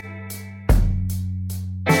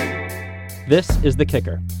This is The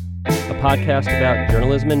Kicker, a podcast about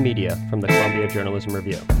journalism and media from the Columbia Journalism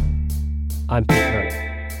Review. I'm Pete Kearney.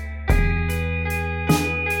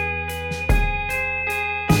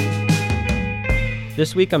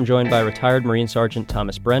 This week I'm joined by retired Marine Sergeant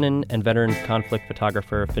Thomas Brennan and veteran conflict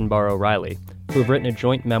photographer Finbar O'Reilly, who have written a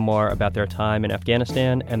joint memoir about their time in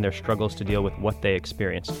Afghanistan and their struggles to deal with what they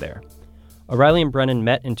experienced there. O'Reilly and Brennan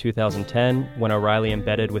met in 2010 when O'Reilly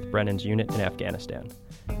embedded with Brennan's unit in Afghanistan.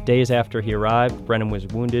 Days after he arrived, Brennan was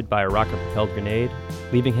wounded by a rocket-propelled grenade,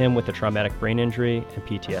 leaving him with a traumatic brain injury and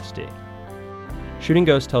PTSD. Shooting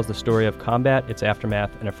Ghosts tells the story of combat, its aftermath,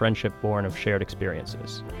 and a friendship born of shared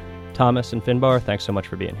experiences. Thomas and Finbar, thanks so much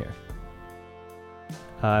for being here.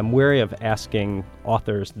 I'm wary of asking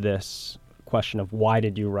authors this question of why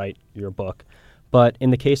did you write your book, but in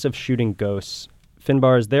the case of Shooting Ghosts,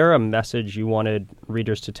 Finbar, is there a message you wanted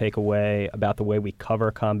readers to take away about the way we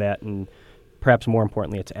cover combat and perhaps more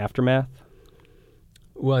importantly its aftermath?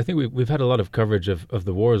 Well, I think we've had a lot of coverage of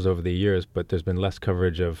the wars over the years, but there's been less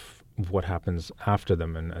coverage of what happens after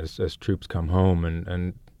them and as troops come home.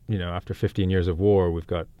 And you know, after 15 years of war, we've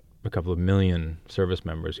got a couple of million service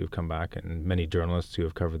members who've come back and many journalists who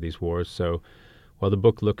have covered these wars. So while the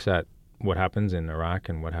book looks at what happens in Iraq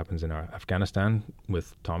and what happens in Afghanistan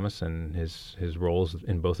with Thomas and his roles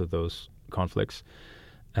in both of those conflicts,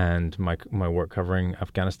 and my work covering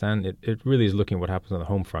Afghanistan, it really is looking at what happens on the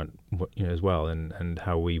home front, as well, and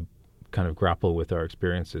how we kind of grapple with our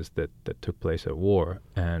experiences that took place at war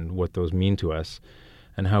and what those mean to us,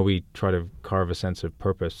 and how we try to carve a sense of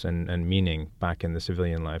purpose and meaning back in the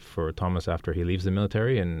civilian life for Thomas after he leaves the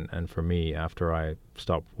military and for me after I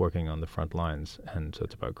stop working on the front lines. And so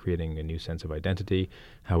it's about creating a new sense of identity,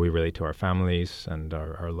 how we relate to our families and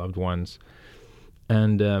our loved ones,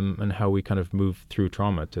 and how we kind of move through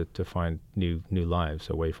trauma to find new lives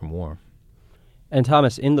away from war. And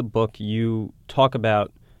Thomas, in the book, you talk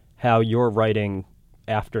about how your writing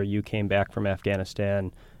after you came back from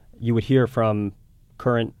Afghanistan, you would hear from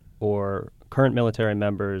current military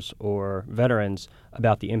members or veterans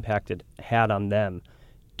about the impact it had on them.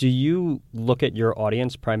 Do you look at your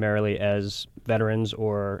audience primarily as veterans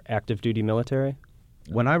or active duty military?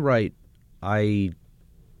 When I write, I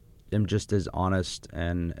am just as honest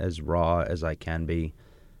and as raw as I can be.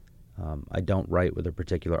 I don't write with a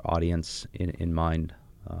particular audience in mind.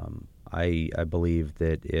 I believe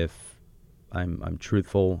that if I'm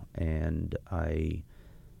truthful and I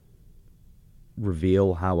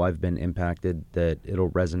reveal how I've been impacted, that it'll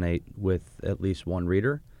resonate with at least one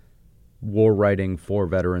reader. War writing for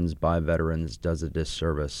veterans by veterans does a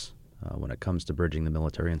disservice when it comes to bridging the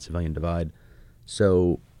military and civilian divide.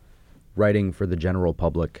 So writing for the general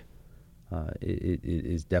public it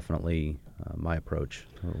is definitely my approach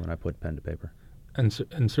when I put pen to paper. And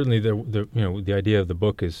certainly the idea of the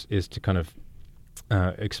book is to kind of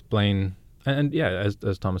explain and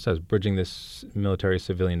as Thomas says, bridging this military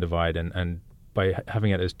civilian divide and by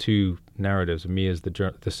having it as two narratives, me as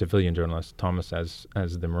the civilian journalist, Thomas as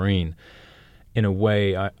the Marine. In a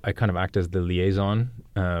way, I kind of act as the liaison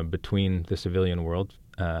between the civilian world,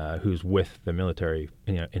 who's with the military,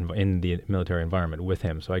 in the military environment with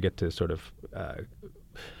him. So I get to sort of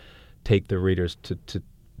take the readers to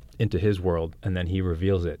into his world, and then he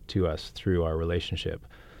reveals it to us through our relationship.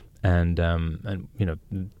 And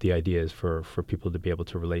the idea is for people to be able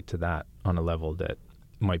to relate to that on a level that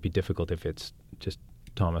might be difficult if it's just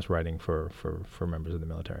Thomas writing for members of the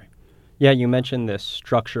military. Yeah, you mentioned this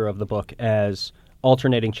structure of the book as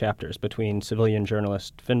alternating chapters between civilian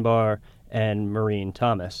journalist Finbar and Marine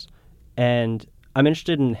Thomas. And I'm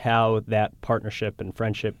interested in how that partnership and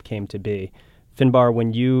friendship came to be. Finbar,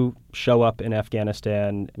 when you show up in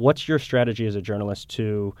Afghanistan, what's your strategy as a journalist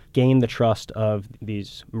to gain the trust of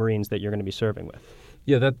these Marines that you're going to be serving with?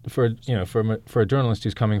 Yeah, that for a journalist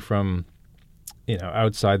who's coming from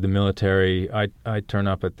outside the military, I turn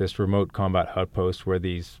up at this remote combat outpost where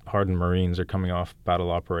these hardened Marines are coming off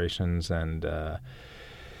battle operations, and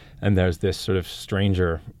there's this sort of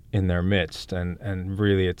stranger in their midst, and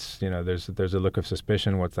really it's there's a look of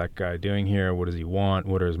suspicion. What's that guy doing here? What does he want?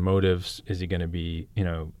 What are his motives? Is he going to be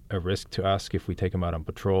a risk to us if we take him out on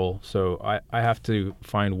patrol? So I have to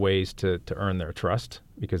find ways to earn their trust,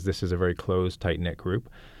 because this is a very closed, tight-knit group.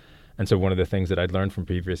 And so one of the things that I'd learned from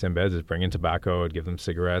previous embeds is bring in tobacco. I'd give them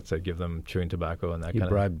cigarettes. I'd give them chewing tobacco and that kind of...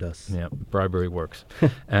 You bribed us. Yeah, bribery works.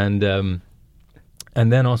 And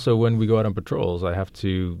then also when we go out on patrols, I have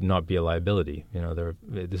to not be a liability.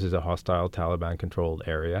 This is a hostile Taliban-controlled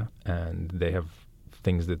area, and they have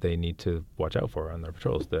things that they need to watch out for on their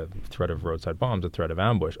patrols. The threat of roadside bombs, the threat of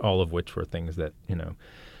ambush, all of which were things that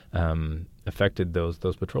affected those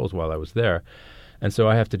patrols while I was there. And so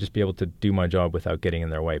I have to just be able to do my job without getting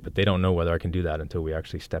in their way. But they don't know whether I can do that until we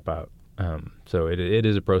actually step out. So it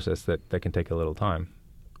is a process that can take a little time.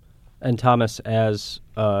 And Thomas, as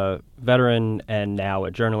a veteran and now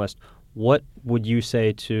a journalist, what would you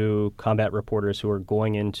say to combat reporters who are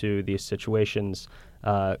going into these situations,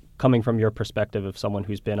 coming from your perspective of someone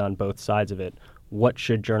who's been on both sides of it? What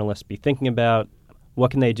should journalists be thinking about?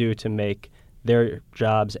 What can they do to make their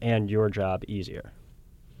jobs and your job easier?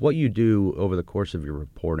 What you do over the course of your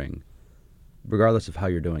reporting, regardless of how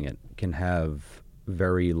you're doing it, can have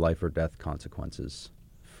very life or death consequences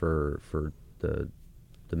for the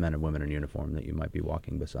men and women in uniform that you might be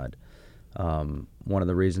walking beside. One of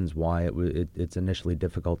the reasons why it's initially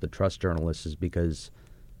difficult to trust journalists is because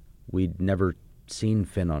we'd never seen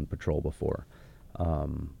Finn on patrol before.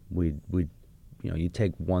 You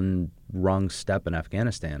take one wrong step in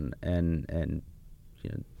Afghanistan and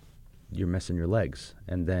you're missing your legs,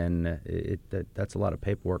 and then that's a lot of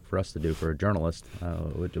paperwork for us to do for a journalist,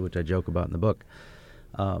 which I joke about in the book.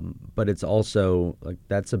 But it's also like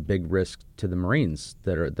that's a big risk to the Marines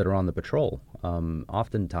that are on the patrol.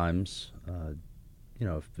 Oftentimes,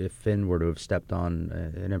 if Finn were to have stepped on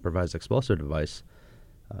an improvised explosive device,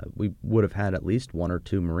 we would have had at least one or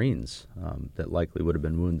two Marines that likely would have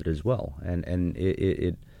been wounded as well. And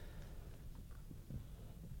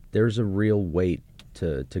there's a real weight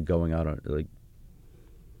to going out on, like,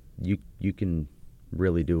 you can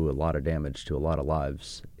really do a lot of damage to a lot of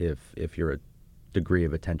lives if your degree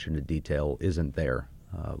of attention to detail isn't there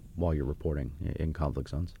while you're reporting in conflict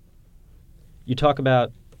zones. You talk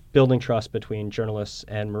about building trust between journalists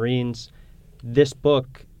and Marines. This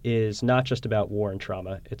book is not just about war and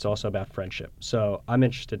trauma, it's also about friendship. So I'm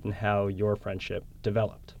interested in how your friendship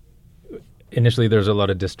developed. Initially, there's a lot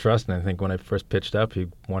of distrust, and I think when I first pitched up, he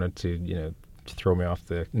wanted to, throw me off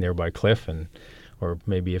the nearby cliff, or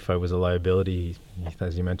maybe if I was a liability,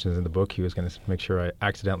 as he mentions in the book, he was going to make sure I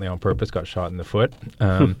accidentally on purpose got shot in the foot.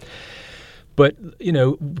 But,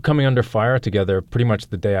 coming under fire together pretty much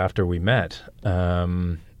the day after we met,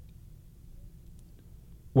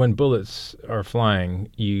 when bullets are flying,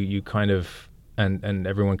 you kind of, and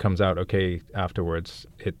everyone comes out okay afterwards,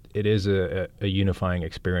 it is a unifying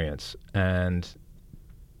experience. And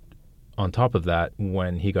on top of that,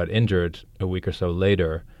 when he got injured a week or so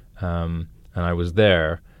later, and I was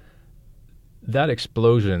there, that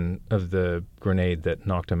explosion of the grenade that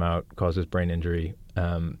knocked him out, caused his brain injury,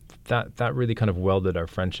 that really kind of welded our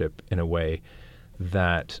friendship in a way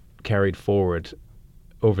that carried forward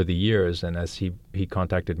over the years. And as he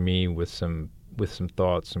contacted me with some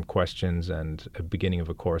thoughts, some questions, and a beginning of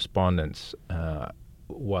a correspondence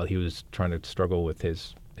while he was trying to struggle with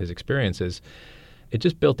his experiences, it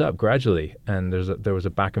just built up gradually, and there was a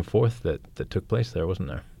back and forth that took place there, wasn't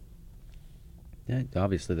there? Yeah,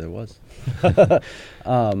 obviously there was.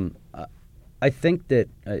 I think that,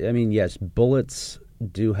 yes, bullets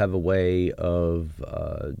do have a way of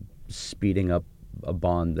speeding up a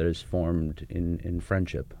bond that is formed in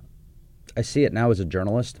friendship. I see it now as a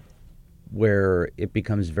journalist, where it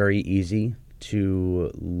becomes very easy to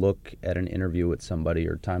look at an interview with somebody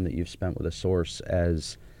or time that you've spent with a source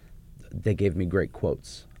as they gave me great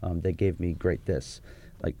quotes. They gave me great this.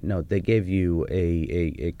 Like, no, they gave you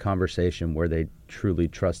a conversation where they truly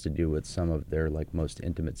trusted you with some of their most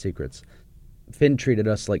intimate secrets. Finn treated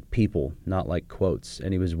us like people, not like quotes,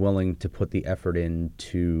 and he was willing to put the effort in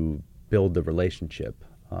to build the relationship.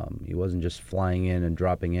 He wasn't just flying in and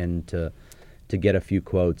dropping in to get a few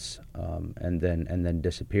quotes and then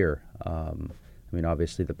disappear.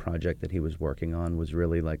 Obviously, the project that he was working on was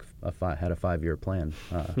really had a 5-year plan.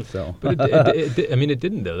 But it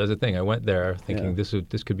didn't though. That's the thing. I went there thinking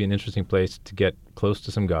this could be an interesting place to get close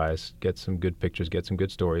to some guys, get some good pictures, get some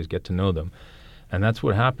good stories, get to know them, and that's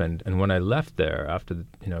what happened. And when I left there after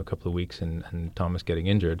a couple of weeks and Thomas getting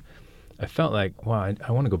injured, I felt like, wow,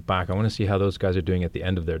 I want to go back. I want to see how those guys are doing at the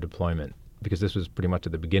end of their deployment, because this was pretty much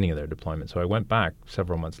at the beginning of their deployment. So I went back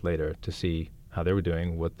several months later to see how they were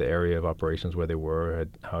doing, what the area of operations where they were,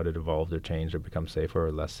 how it had evolved or changed or become safer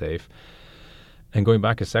or less safe. And going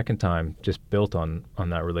back a second time just built on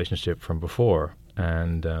that relationship from before.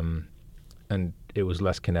 And it was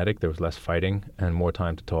less kinetic, there was less fighting and more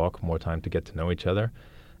time to talk, more time to get to know each other.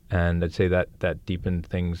 And I'd say that deepened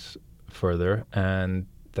things further. And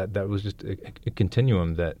that was just a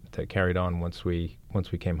continuum that carried on once we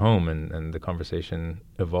came home, and the conversation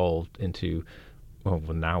evolved into, well,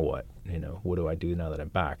 now what? What do I do now that I'm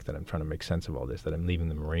back, that I'm trying to make sense of all this, that I'm leaving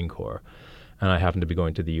the Marine Corps? And I happened to be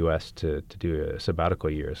going to the U.S. to do a sabbatical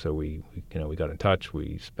year. So we got in touch.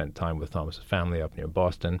 We spent time with Thomas's family up near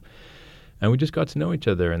Boston. And we just got to know each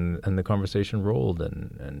other, and the conversation rolled.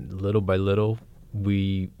 And little by little,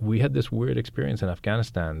 we had this weird experience in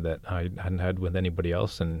Afghanistan that I hadn't had with anybody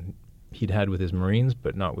else, and he'd had with his Marines,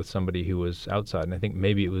 but not with somebody who was outside. And I think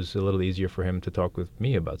maybe it was a little easier for him to talk with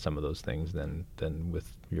me about some of those things than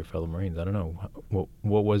with your fellow Marines. I don't know.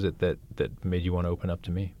 What was it that made you want to open up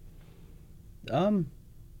to me?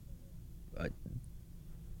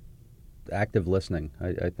 Active listening,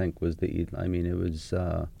 I think, was the. I mean, it was.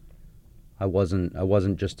 I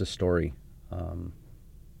wasn't just a story.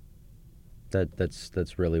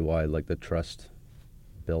 That's really why, like, the trust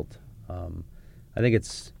built. I think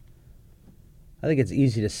it's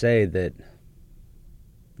easy to say that,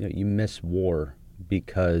 you know, you miss war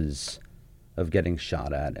because of getting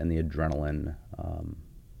shot at and the adrenaline.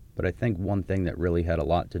 But I think one thing that really had a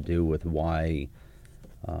lot to do with why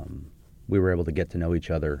we were able to get to know each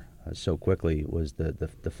other so quickly was the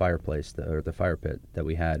fireplace, or the fire pit that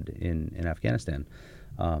we had in Afghanistan.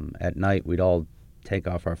 At night, we'd all take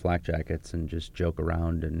off our flak jackets and just joke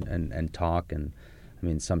around and talk. And I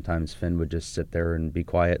mean, sometimes Finn would just sit there and be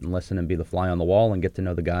quiet and listen and be the fly on the wall and get to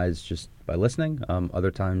know the guys just by listening.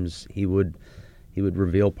 Other times he would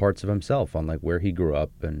reveal parts of himself on, like, where he grew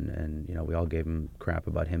up, and you know, we all gave him crap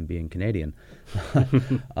about him being Canadian.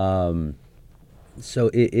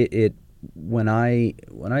 So it when I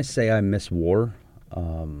say I miss war,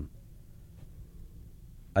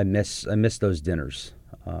 I miss those dinners.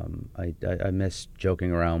 I miss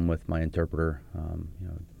joking around with my interpreter, you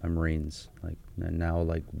know, my Marines. Like, and now,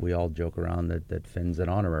 like, we all joke around that Finn's an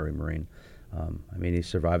honorary Marine. I mean, he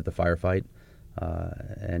survived the firefight,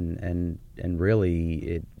 and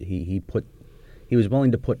really, he was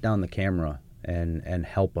willing to put down the camera and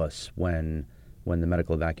help us when the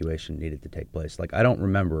medical evacuation needed to take place. Like, I don't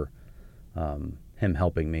remember him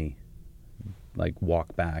helping me, like,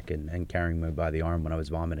 walk back and carrying me by the arm when I was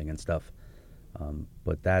vomiting and stuff.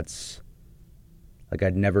 But that's, like,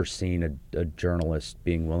 I'd never seen a journalist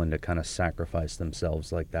being willing to kind of sacrifice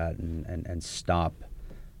themselves like that and stop.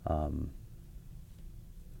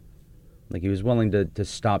 Like, he was willing to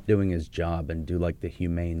stop doing his job and do, like, the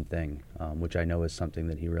humane thing, which I know is something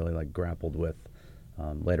that he really, like, grappled with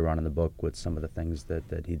later on in the book, with some of the things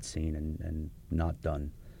that he'd seen and not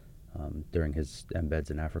done during his embeds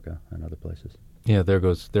in Africa and other places. Yeah, there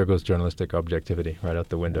goes journalistic objectivity right out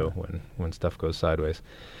the window when stuff goes sideways.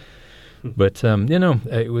 But you know,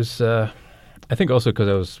 it was I think also because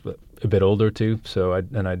I was a bit older too, so I'd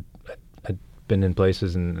been in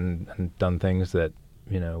places and done things that,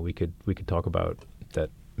 you know, we could talk about that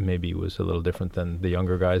maybe was a little different than the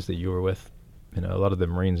younger guys that you were with. You know, a lot of the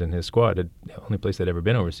Marines in his squad, the only place they'd ever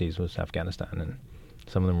been overseas was Afghanistan, and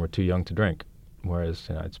some of them were too young to drink. Whereas,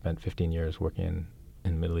 you know, I'd spent 15 years working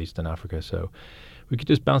in Middle East and Africa, so we could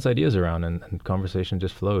just bounce ideas around, and conversation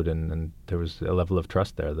just flowed, and there was a level of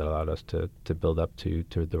trust there that allowed us to build up to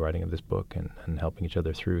the writing of this book and helping each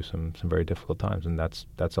other through some very difficult times. And that's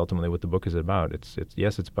ultimately what the book is about. It's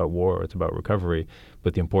about war, it's about recovery,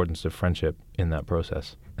 but the importance of friendship in that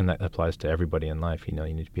process, and that applies to everybody in life. You know,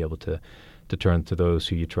 you need to be able to turn to those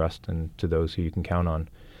who you trust and to those who you can count on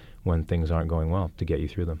when things aren't going well to get you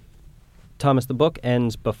through them. Thomas, the book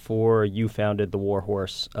ends before you founded the War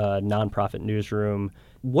Horse, a nonprofit newsroom.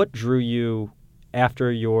 What drew you,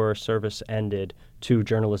 after your service ended, to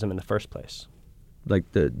journalism in the first place?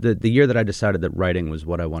 Like, the year that I decided that writing was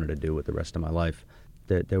what I wanted to do with the rest of my life,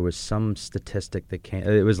 that there was some statistic that came.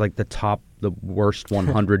 It was like the worst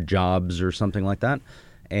 100 jobs or something like that,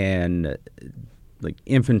 and like,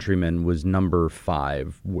 infantryman was number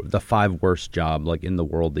 5, the 5 worst job, like, in the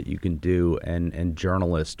world that you can do, and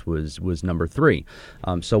journalist was number 3.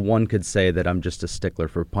 So one could say that I'm just a stickler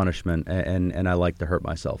for punishment, and I like to hurt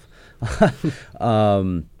myself.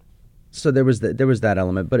 So there was that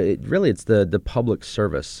element, but it's the public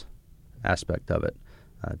service aspect of it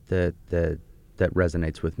that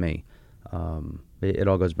resonates with me. It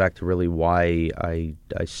all goes back to really why I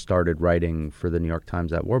started writing for the New York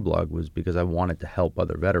Times at War Blog, was because I wanted to help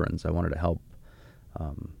other veterans. I wanted to help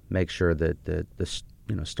make sure that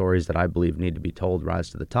the stories that I believe need to be told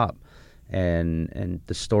rise to the top, and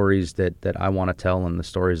the stories that I want to tell, and the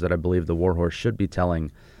stories that I believe the War Horse should be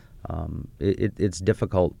telling. It's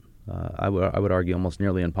difficult. I would argue almost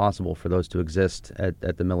nearly impossible for those to exist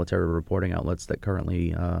at the military reporting outlets that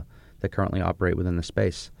currently operate within the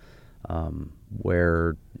space.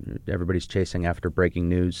 Where everybody's chasing after breaking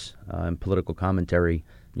news and political commentary.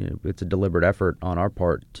 You know, it's a deliberate effort on our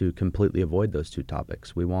part to completely avoid those two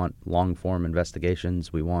topics. We want long-form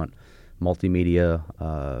investigations. We want multimedia,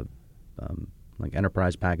 like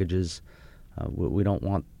enterprise packages. We don't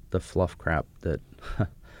want the fluff crap that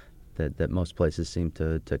that most places seem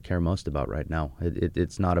to care most about right now.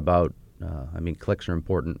 It's not about. I mean, clicks are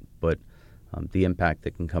important, but The impact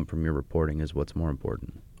that can come from your reporting is what's more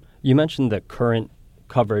important. You mentioned the current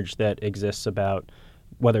coverage that exists about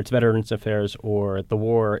whether it's Veterans Affairs or the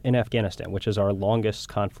war in Afghanistan, which is our longest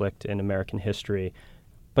conflict in American history.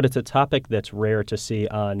 But it's a topic that's rare to see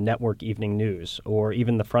on network evening news or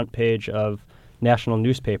even the front page of national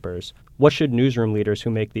newspapers. What should newsroom leaders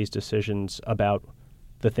who make these decisions about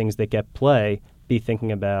the things that get play be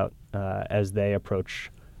thinking about as they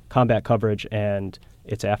approach combat coverage and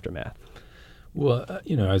its aftermath? Well,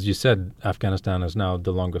 as you said, Afghanistan is now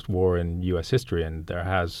the longest war in U.S. history, and there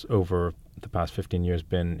has, over the past 15 years,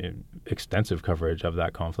 been extensive coverage of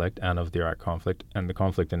that conflict and of the Iraq conflict, and the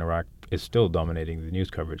conflict in Iraq is still dominating the news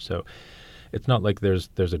coverage. So it's not like there's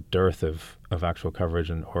a dearth of actual coverage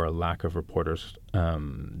or a lack of reporters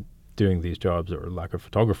doing these jobs or a lack of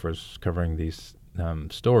photographers covering these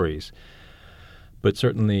stories. But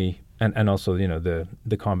certainly, and also,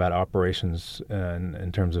 the combat operations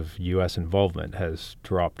in terms of U.S. involvement has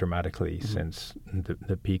dropped dramatically since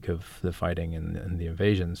the peak of the fighting and the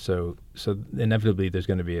invasion. So inevitably, there's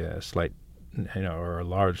going to be a slight, or a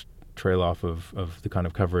large trail off of the kind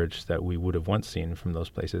of coverage that we would have once seen from those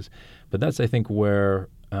places. But that's, I think, where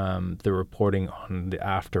the reporting on the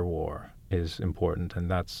after war is important, and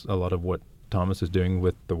that's a lot of what Thomas is doing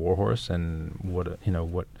with the Warhorse, and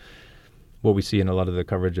what we see in a lot of the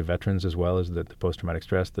coverage of veterans as well is that the post-traumatic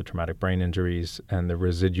stress, the traumatic brain injuries, and the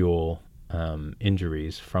residual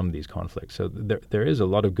injuries from these conflicts. So there is a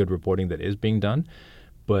lot of good reporting that is being done,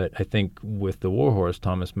 but I think with the Warhorse,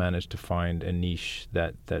 Thomas managed to find a niche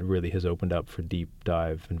that really has opened up for deep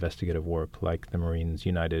dive investigative work, like the Marines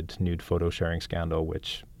United nude photo sharing scandal,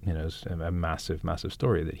 which is a massive, massive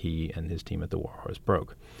story that he and his team at the Warhorse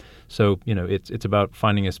broke. So it's about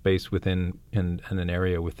finding a space within and an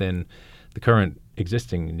area within the current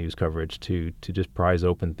existing news coverage to just prize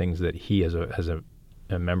open things that he, as a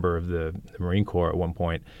member of the Marine Corps at one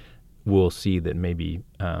point, will see that maybe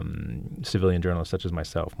civilian journalists such as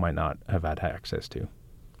myself might not have had access to.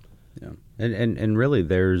 Yeah, and really,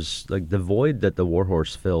 there's like the void that the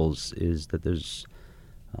Warhorse fills is that there's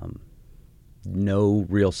no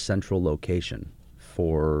real central location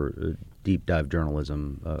for deep dive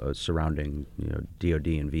journalism surrounding DoD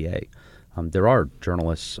and VA. There are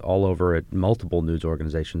journalists all over at multiple news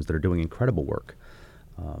organizations that are doing incredible work.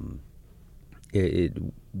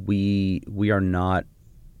 We are not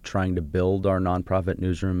trying to build our nonprofit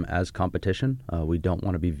newsroom as competition. We don't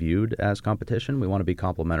want to be viewed as competition. We want to be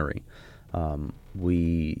complementary.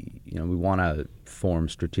 We want to form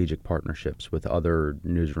strategic partnerships with other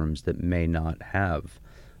newsrooms that may not have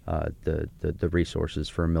the resources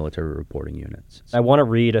for military reporting units. I want to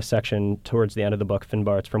read a section towards the end of the book,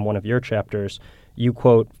 Finbar. It's from one of your chapters. You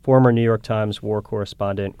quote former New York Times war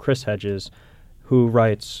correspondent Chris Hedges, who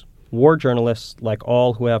writes, "War journalists, like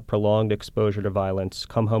all who have prolonged exposure to violence,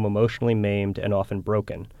 come home emotionally maimed and often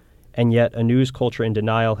broken. And yet a news culture in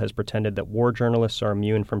denial has pretended that war journalists are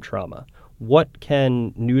immune from trauma. What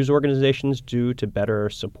can news organizations do to better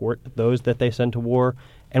support those that they send to war?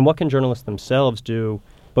 And what can journalists themselves do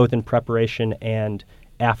both in preparation and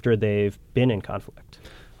after they've been in conflict?"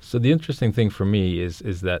 So the interesting thing for me is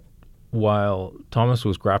that while Thomas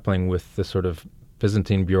was grappling with the sort of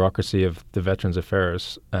Byzantine bureaucracy of the Veterans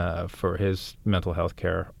Affairs for his mental health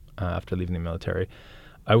care after leaving the military,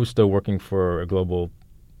 I was still working for a global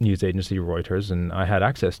news agency, Reuters, and I had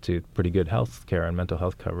access to pretty good health care and mental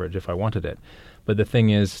health coverage if I wanted it. But the thing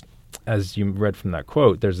is, as you read from that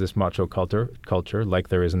quote, there's this macho culture like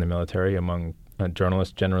there is in the military among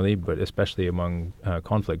journalists generally, but especially among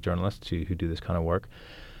conflict journalists who do this kind of work.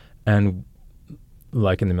 And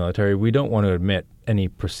like in the military, we don't want to admit any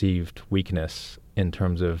perceived weakness in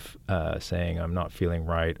terms of saying I'm not feeling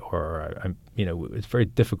right, or it's very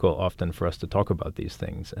difficult often for us to talk about these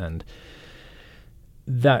things. And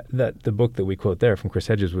that the book that we quote there from Chris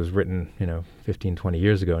Hedges was written 15, 20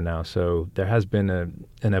 years ago now. So there has been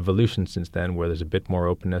an evolution since then where there's a bit more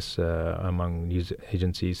openness among news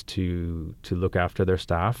agencies to look after their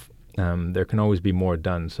staff. There can always be more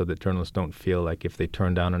done so that journalists don't feel like if they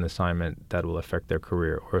turn down an assignment that will affect their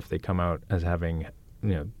career, or if they come out as having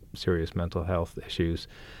serious mental health issues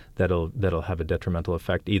that'll have a detrimental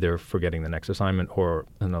effect either for getting the next assignment or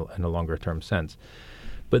in a longer term sense.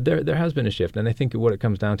 But there has been a shift, and I think what it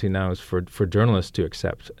comes down to now is for journalists to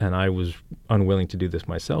accept, and I was unwilling to do this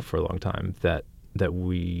myself for a long time, that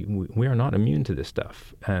we are not immune to this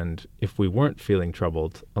stuff. And if we weren't feeling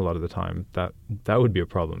troubled a lot of the time, that would be a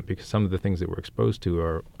problem, because some of the things that we're exposed to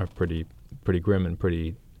are pretty grim and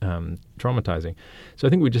pretty traumatizing. So I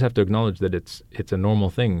think we just have to acknowledge that it's a normal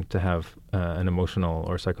thing to have an emotional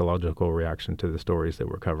or psychological reaction to the stories that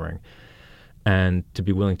we're covering. and to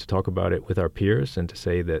be willing to talk about it with our peers and to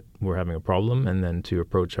say that we're having a problem, and then to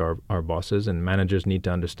approach our bosses. And managers need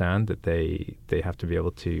to understand that they have to be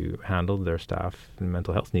able to handle their staff and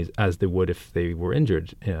mental health needs as they would if they were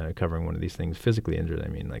injured, covering one of these things, physically injured. I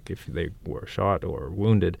mean, like if they were shot or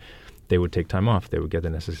wounded, they would take time off. They would get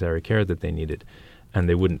the necessary care that they needed, and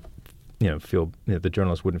they wouldn't, feel, the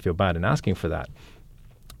journalists wouldn't feel bad in asking for that.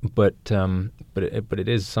 But it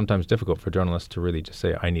is sometimes difficult for journalists to really just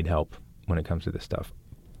say, I need help when it comes to this stuff.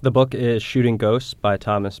 The book is Shooting Ghosts by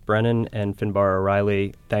Thomas Brennan and Finbar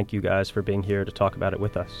O'Reilly. Thank you guys for being here to talk about it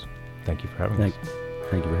with us. Thank you for having us.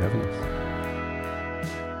 Thank you for having us.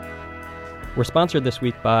 We're sponsored this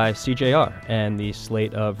week by CJR and the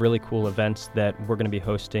slate of really cool events that we're going to be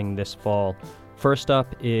hosting this fall. First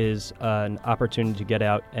up is an opportunity to get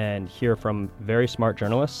out and hear from very smart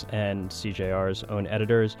journalists and CJR's own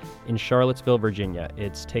editors in Charlottesville, Virginia.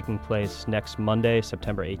 It's taking place next Monday,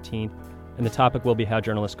 September 18th, and the topic will be how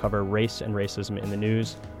journalists cover race and racism in the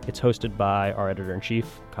news. It's hosted by our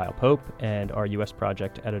editor-in-chief, Kyle Pope, and our U.S.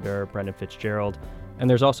 Project editor, Brendan Fitzgerald. And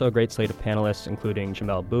there's also a great slate of panelists, including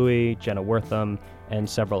Jamel Bowie, Jenna Wortham, and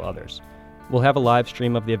several others. We'll have a live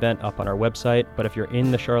stream of the event up on our website, but if you're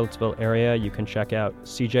in the Charlottesville area, you can check out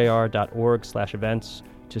cjr.org/events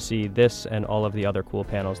to see this and all of the other cool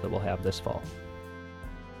panels that we'll have this fall.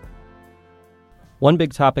 One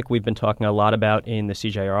big topic we've been talking a lot about in the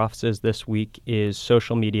CJR offices this week is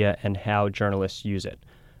social media and how journalists use it.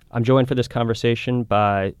 I'm joined for this conversation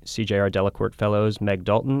by CJR Delacorte Fellows Meg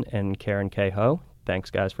Dalton and Karen K. Ho.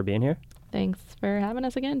 Thanks, guys, for being here. Thanks for having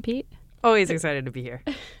us again, Pete. Always excited to be here.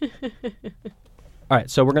 All right,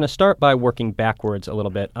 so we're going to start by working backwards a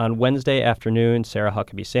little bit. On Wednesday afternoon, Sarah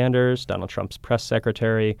Huckabee Sanders, Donald Trump's press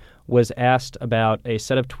secretary, was asked about a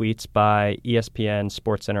set of tweets by ESPN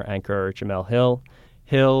SportsCenter anchor Jemele Hill.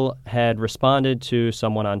 Hill had responded to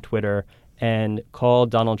someone on Twitter and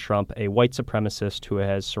called Donald Trump a white supremacist who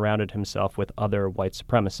has surrounded himself with other white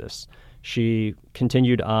supremacists. She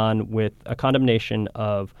continued on with a condemnation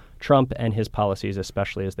of Trump and his policies,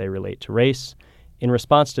 especially as they relate to race. In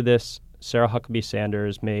response to this, Sarah Huckabee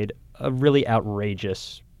Sanders made a really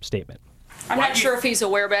outrageous statement. I'm not sure if he's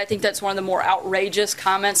aware, but I think that's one of the more outrageous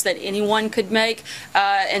comments that anyone could make,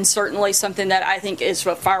 and certainly something that I think is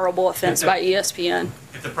a fireable offense by ESPN.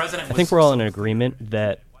 I think we're all in agreement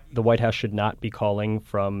that the White House should not be calling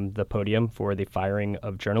from the podium for the firing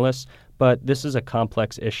of journalists, but this is a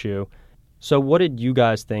complex issue. So what did you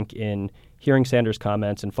guys think in hearing Sanders'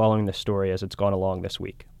 comments and following this story as it's gone along this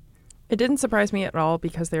week? It didn't surprise me at all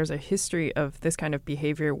because there's a history of this kind of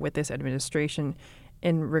behavior with this administration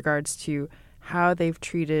in regards to how they've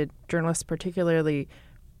treated journalists, particularly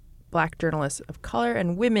Black journalists of color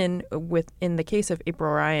and women. In the case of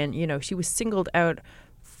April Ryan, she was singled out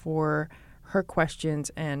for her questions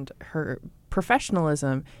and her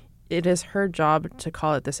professionalism. It is her job to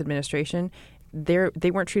call it this administration.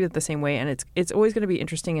 They weren't treated the same way, and it's always going to be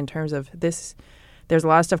interesting in terms of this. There's a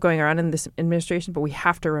lot of stuff going around in this administration, but we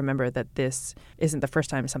have to remember that this isn't the first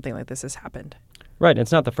time something like this has happened. Right.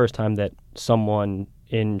 It's not the first time that someone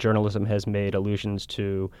in journalism has made allusions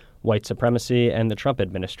to white supremacy and the Trump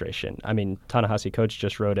administration. I mean, Ta-Nehisi Coates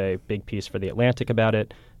just wrote a big piece for The Atlantic about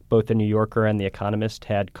it. Both The New Yorker and The Economist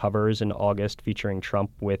had covers in August featuring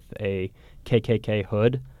Trump with a KKK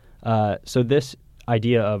hood. So this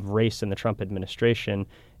idea of race in the Trump administration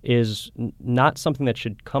is not something that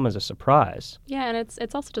should come as a surprise. Yeah, and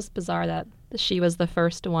it's also just bizarre that she was the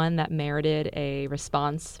first one that merited a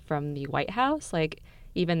response from the White House. Like,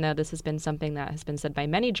 even though this has been something that has been said by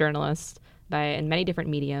many journalists, in many different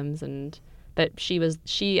mediums, and that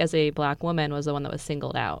she as a Black woman was the one that was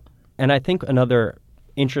singled out. And I think another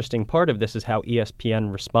interesting part of this is how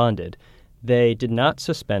ESPN responded. They did not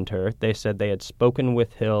suspend her. They said they had spoken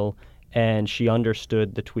with Hill and she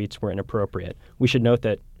understood the tweets were inappropriate. We should note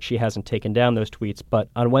that she hasn't taken down those tweets, but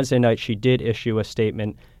on Wednesday night she did issue a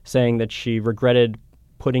statement saying that she regretted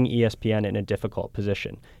putting ESPN in a difficult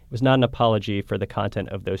position. It was not an apology for the content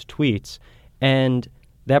of those tweets. And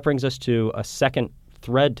that brings us to a second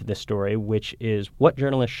thread to this story, which is what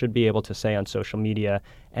journalists should be able to say on social media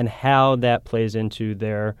and how that plays into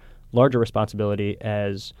their larger responsibility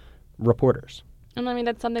as reporters. And I mean,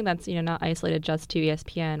 that's something that's, not isolated just to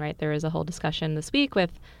ESPN, right? There is a whole discussion this week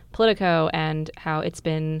with Politico and how it's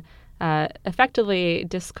been effectively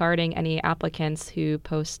discarding any applicants who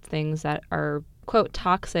post things that are, quote,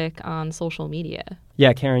 toxic on social media.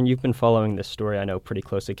 Yeah, Karen, you've been following this story, I know, pretty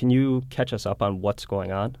closely. Can you catch us up on what's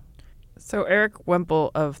going on? So Eric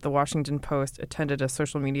Wemple of The Washington Post attended a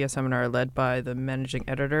social media seminar led by the managing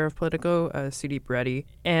editor of Politico, Sudeep Reddy.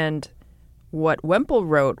 And what Wemple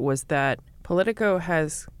wrote was that Politico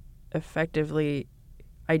has effectively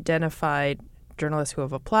identified journalists who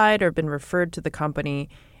have applied or been referred to the company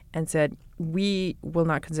and said, we will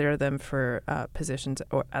not consider them for positions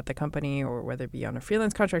at the company, or whether it be on a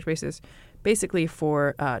freelance contract basis, basically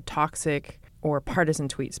for toxic or partisan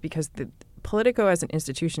tweets, because Politico as an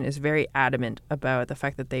institution is very adamant about the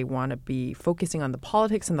fact that they want to be focusing on the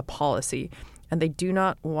politics and the policy, and they do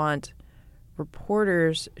not want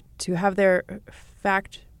reporters to have their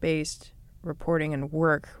fact-based reporting and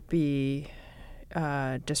work be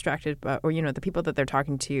distracted by, or, the people that they're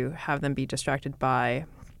talking to have them be distracted by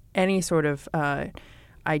any sort of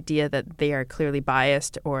idea that they are clearly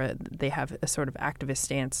biased or they have a sort of activist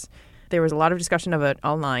stance. There was a lot of discussion of it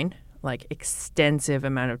online, like extensive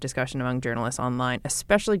amount of discussion among journalists online,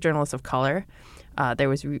 especially journalists of color. There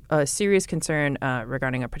was a serious concern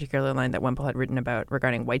regarding a particular line that Wemple had written about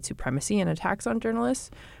regarding white supremacy and attacks on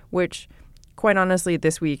journalists, which, quite honestly,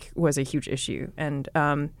 this week was a huge issue. And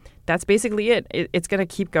that's basically it. It's going to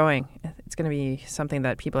keep going. It's going to be something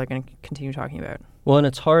that people are going to continue talking about. Well, and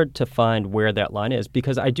it's hard to find where that line is,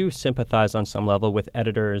 because I do sympathize on some level with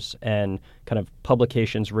editors and kind of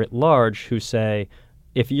publications writ large who say,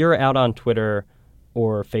 if you're out on Twitter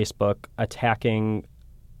or Facebook attacking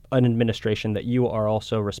an administration that you are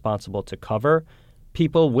also responsible to cover,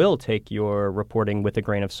 people will take your reporting with a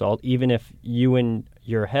grain of salt, even if you in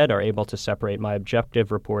your head are able to separate my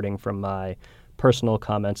objective reporting from my personal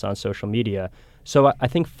comments on social media. So I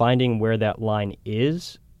think finding where that line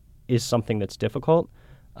is something that's difficult.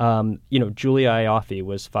 Julia Ioffe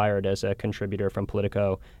was fired as a contributor from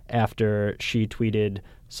Politico after she tweeted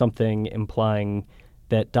something implying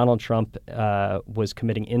that Donald Trump was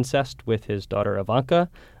committing incest with his daughter Ivanka.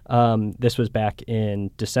 This was back in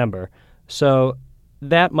December. So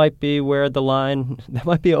that might be where that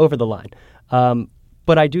might be over the line.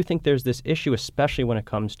 But I do think there's this issue, especially when it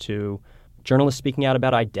comes to journalists speaking out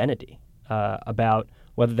about identity, about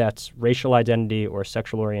whether that's racial identity or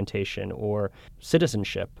sexual orientation or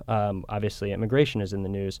citizenship. Obviously, immigration is in the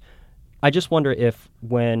news. I just wonder if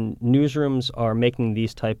when newsrooms are making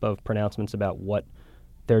these type of pronouncements about what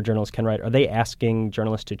their journalists can write, are they asking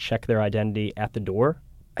journalists to check their identity at the door?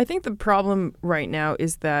 I think the problem right now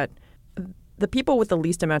is that the people with the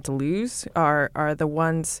least amount to lose are the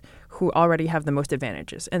ones who already have the most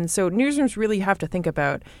advantages. And so newsrooms really have to think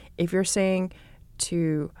about, if you're saying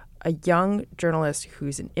to a young journalist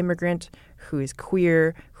who's an immigrant, who is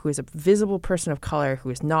queer, who is a visible person of color,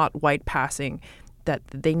 who is not white passing, that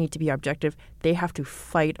they need to be objective, they have to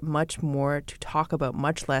fight much more to talk about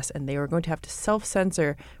much less, and they are going to have to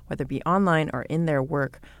self-censor, whether it be online or in their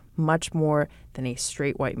work, much more than a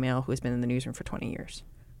straight white male who has been in the newsroom for 20 years.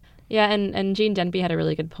 Yeah, and Gene Denby had a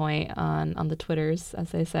really good point on the Twitters,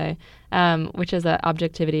 as they say, which is that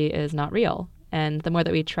objectivity is not real. And the more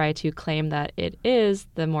that we try to claim that it is,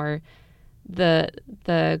 the more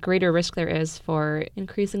the greater risk there is for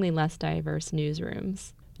increasingly less diverse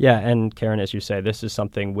newsrooms. Yeah, and Karen, as you say, this is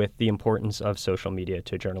something with the importance of social media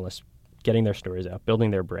to journalists getting their stories out, building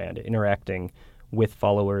their brand, interacting with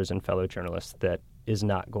followers and fellow journalists that is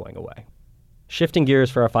not going away. Shifting gears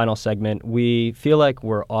for our final segment, we feel like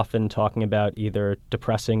we're often talking about either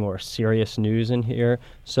depressing or serious news in here.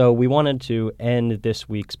 So we wanted to end this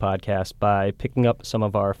week's podcast by picking up some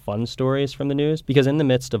of our fun stories from the news, because in the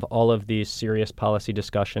midst of all of these serious policy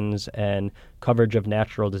discussions and coverage of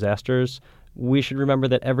natural disasters, we should remember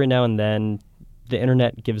that every now and then the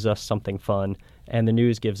internet gives us something fun and the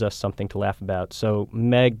news gives us something to laugh about. So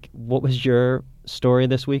Meg, what was your story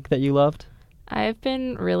this week that you loved? I've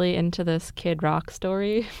been really into this Kid Rock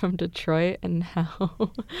story from Detroit and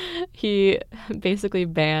how he basically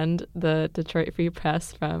banned the Detroit Free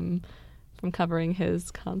Press from covering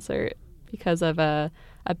his concert because of a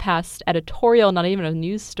past editorial, not even a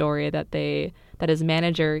news story, that his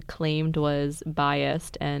manager claimed was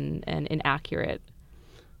biased and inaccurate.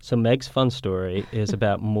 So Meg's fun story is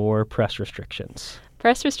about more press restrictions.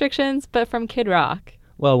 Press restrictions, but from Kid Rock.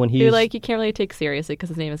 Well, when he's... Who, you can't really take seriously because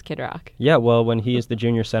his name is Kid Rock. Yeah, well, when he is the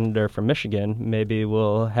junior senator from Michigan, maybe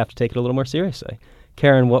we'll have to take it a little more seriously.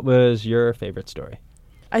 Karen, what was your favorite story?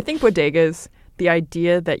 I think bodegas, the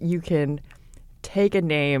idea that you can take a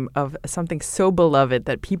name of something so beloved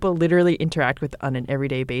that people literally interact with on an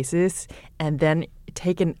everyday basis and then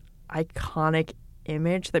take an iconic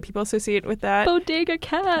image that people associate with that. Bodega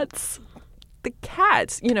cats. The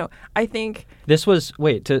cats, I think... This was,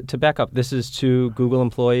 to back up, this is to Google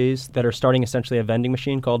employees that are starting essentially a vending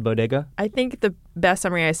machine called Bodega? I think the best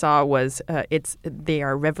summary I saw was they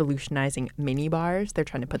are revolutionizing mini bars. They're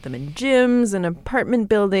trying to put them in gyms and apartment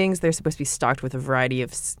buildings. They're supposed to be stocked with a variety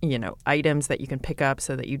of, items that you can pick up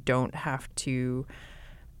so that you don't have to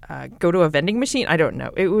go to a vending machine. I don't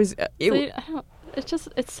know. It was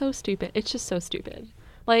It's so stupid. It's just so stupid.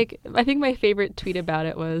 Like, I think my favorite tweet about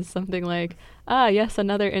it was something like, yes,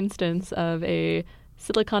 another instance of a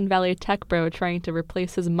Silicon Valley tech bro trying to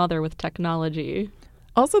replace his mother with technology.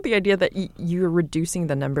 Also, the idea that you're reducing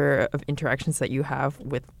the number of interactions that you have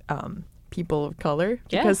with people of color,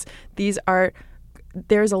 because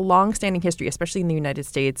there's a long-standing history, especially in the United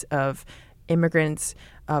States, of immigrants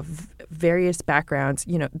of various backgrounds.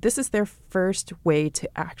 You know, this is their first way to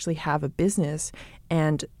actually have a business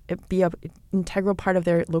and be an integral part of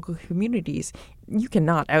their local communities. You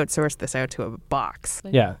cannot outsource this out to a box.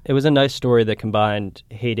 Yeah, it was a nice story that combined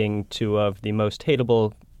hating two of the most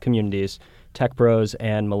hateable communities, tech bros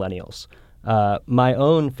and millennials. My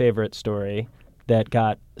own favorite story that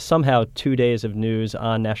got somehow 2 days of news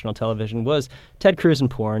on national television was Ted Cruz and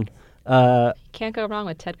porn. Can't go wrong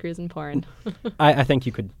with Ted Cruz and porn. I think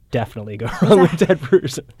you could definitely go wrong with Ted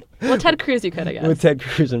Cruz. Well, Ted Cruz you could, I guess. With Ted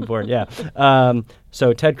Cruz and porn, yeah.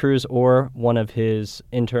 So Ted Cruz or one of his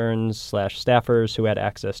interns/staffers who had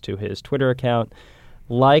access to his Twitter account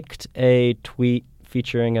liked a tweet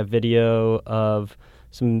featuring a video of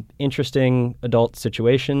some interesting adult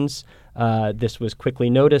situations. This was quickly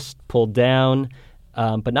noticed, pulled down,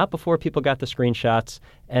 but not before people got the screenshots.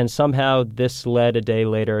 And somehow this led a day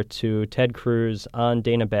later to Ted Cruz on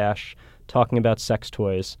Dana Bash talking about sex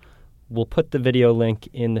toys. We'll put the video link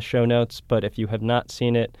in the show notes, but if you have not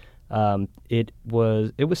seen it, it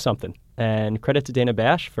was something. And credit to Dana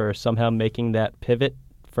Bash for somehow making that pivot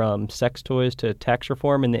from sex toys to tax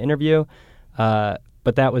reform in the interview.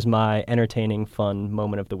 But that was my entertaining, fun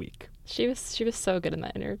moment of the week. She was so good in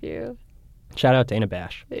that interview. Shout out Dana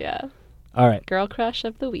Bash. Yeah. All right. Girl crush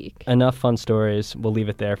of the week. Enough fun stories. We'll leave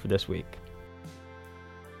it there for this week.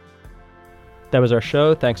 That was our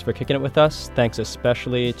show. Thanks for kicking it with us. Thanks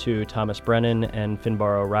especially to Thomas Brennan and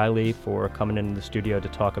Finbar O'Reilly for coming into the studio to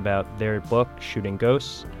talk about their book, Shooting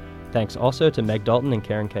Ghosts. Thanks also to Meg Dalton and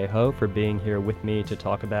Karen K. Ho for being here with me to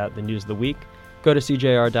talk about the news of the week. Go to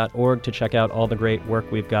cjr.org to check out all the great work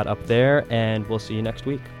we've got up there, and we'll see you next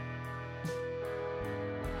week.